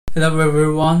Hello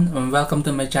everyone and welcome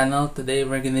to my channel. Today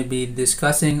we're going to be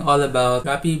discussing all about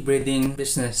Guppy breeding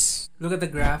business. Look at the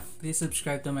graph. Please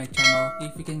subscribe to my channel.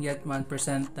 If you can get 1%,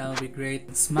 that would be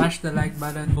great. Smash the like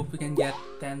button. Hope we can get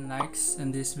 10 likes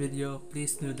in this video.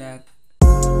 Please do that.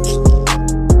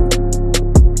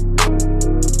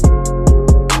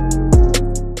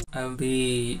 I'll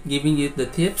be giving you the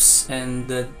tips and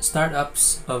the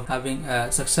startups of having a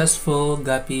successful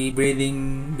guppy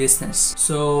breeding business.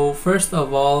 So first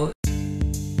of all,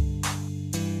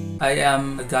 I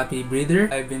am a guppy breeder.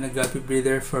 I've been a guppy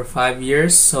breeder for 5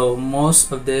 years, so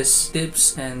most of these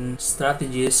tips and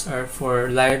strategies are for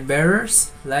live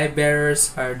bearers. Live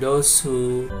bearers are those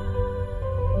who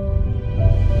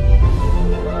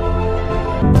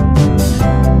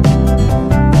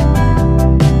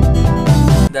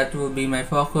that will be my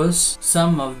focus.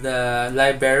 Some of the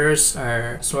live bearers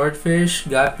are swordfish,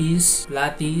 guppies,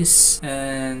 platies,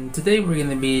 and today we're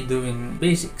gonna be doing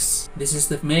basics. This is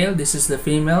the male, this is the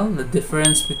female. The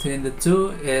difference between the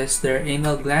two is their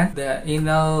anal gland. The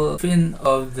anal fin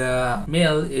of the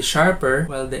male is sharper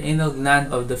while the anal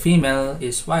gland of the female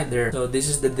is wider. So this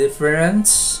is the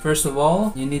difference. First of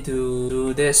all, you need to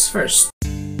do this first.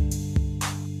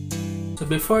 So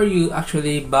before you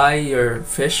actually buy your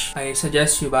fish, I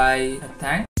suggest you buy a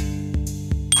tank.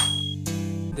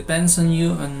 Depends on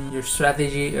you, on your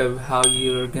strategy of how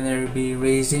you're gonna be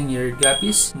raising your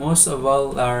guppies. Most of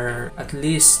all are at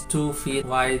least 2 feet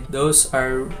wide. Those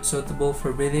are suitable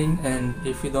for breeding, and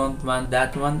if you don't want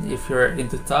that one, if you're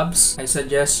into tubs, I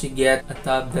suggest you get a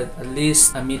tub that at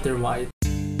least 1 meter wide.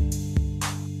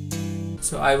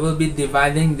 So I will be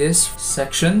dividing this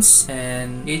sections,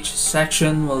 and each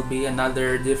section will be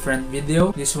another different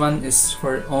video. This one is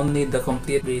for only the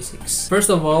complete basics. First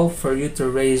of all, for you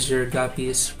to raise your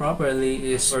guppies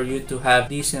properly is for you to have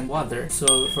decent water.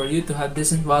 So for you to have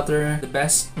decent water, the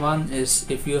best one is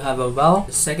if you have a well.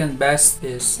 The second best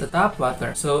is the tap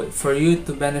water. So for you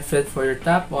to benefit for your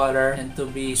tap water and to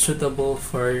be suitable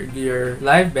for your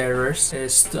live bearers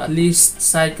is to at least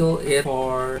cycle it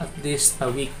for at least a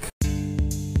week.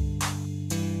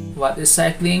 What is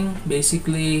cycling?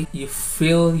 Basically, you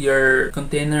fill your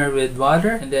container with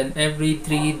water, and then every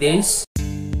 3 days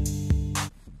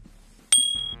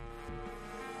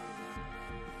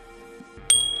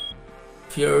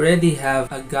if you already have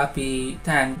a guppy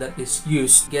tank that is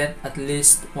used, get at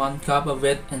least 1 cup of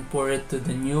it and pour it to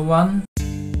the new one.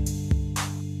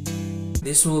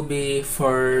 This will be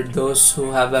for those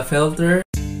who have a filter.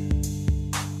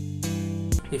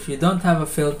 If you don't have a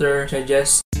filter,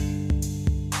 suggest,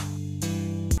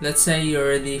 let's say you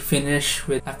already finished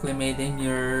with acclimating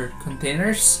your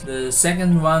containers. The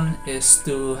second one is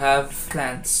to have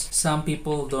plants. Some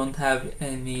people don't have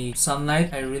any sunlight.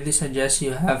 I really suggest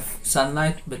you have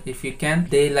sunlight, but if you can't,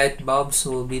 daylight bulbs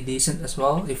will be decent as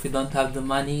well. If you don't have the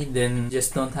money, then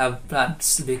just don't have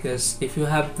plants, because if you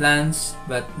have plants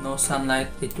but no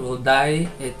sunlight, it will die.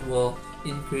 It will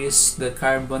increase the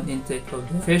carbon intake of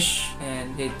the fish,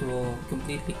 and it will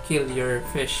completely kill your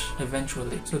fish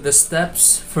eventually. So the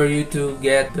steps for you to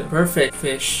get the perfect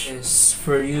fish is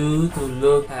for you to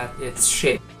look at its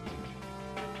shape.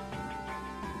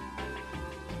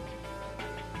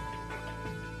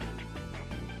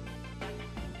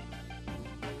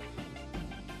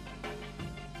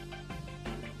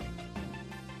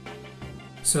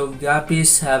 So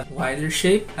guppies have wider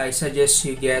shape. I suggest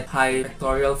you get high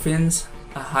pectoral fins,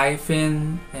 a high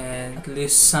fin, and at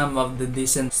least some of the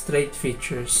decent straight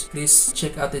features. Please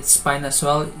check out its spine as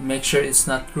well. Make sure it's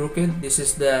not crooked. This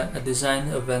is a design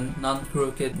of a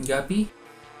non-crooked guppy,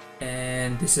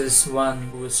 and this is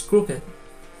one who is crooked.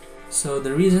 So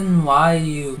the reason why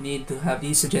you need to have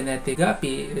this genetic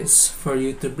guppy is for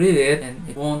you to breed it, and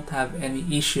it won't have any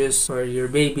issues for your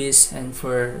babies and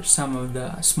for some of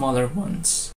the smaller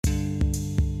ones.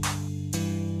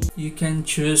 You can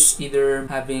choose either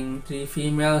having 3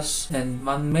 females and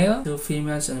 1 male, 2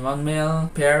 females and 1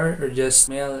 male pair, or just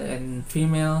male and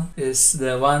female is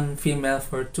the 1 female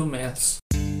for 2 males.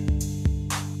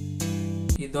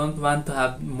 You don't want to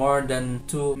have more than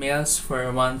 2 males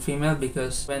for 1 female,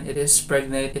 because when it is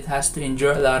pregnant, it has to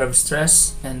endure a lot of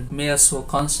stress, and males will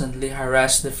constantly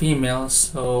harass the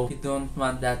females. So you don't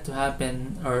want that to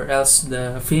happen, or else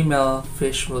the female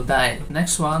fish will die.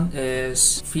 Next one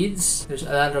is feeds. There's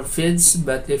a lot of feeds,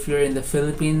 but if you're in the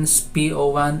Philippines,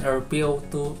 P.1 or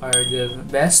P.2 are the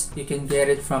best. You can get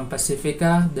it from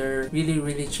Pacifica. They're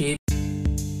really cheap.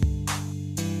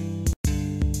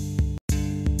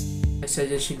 I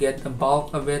suggest you get a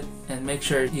bulk of it, and make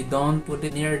sure you don't put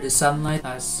it near the sunlight,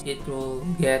 as it will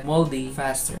get moldy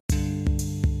faster.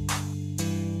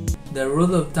 The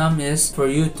rule of thumb is for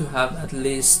you to have at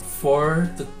least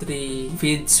 4 to 3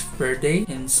 feeds per day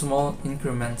in small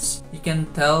increments. You can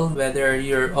tell whether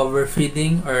you're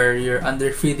overfeeding or you're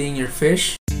underfeeding your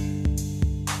fish.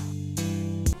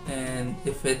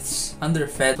 If it's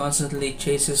underfed, constantly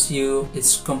chases you,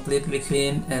 it's completely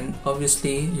clean, and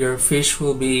obviously your fish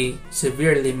will be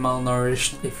severely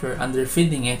malnourished if you're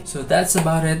underfeeding it. So that's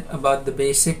about it about the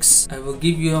basics. I will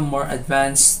give you more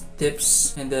advanced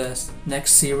tips in the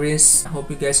next series. I hope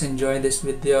you guys enjoy this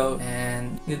video,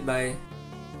 and goodbye.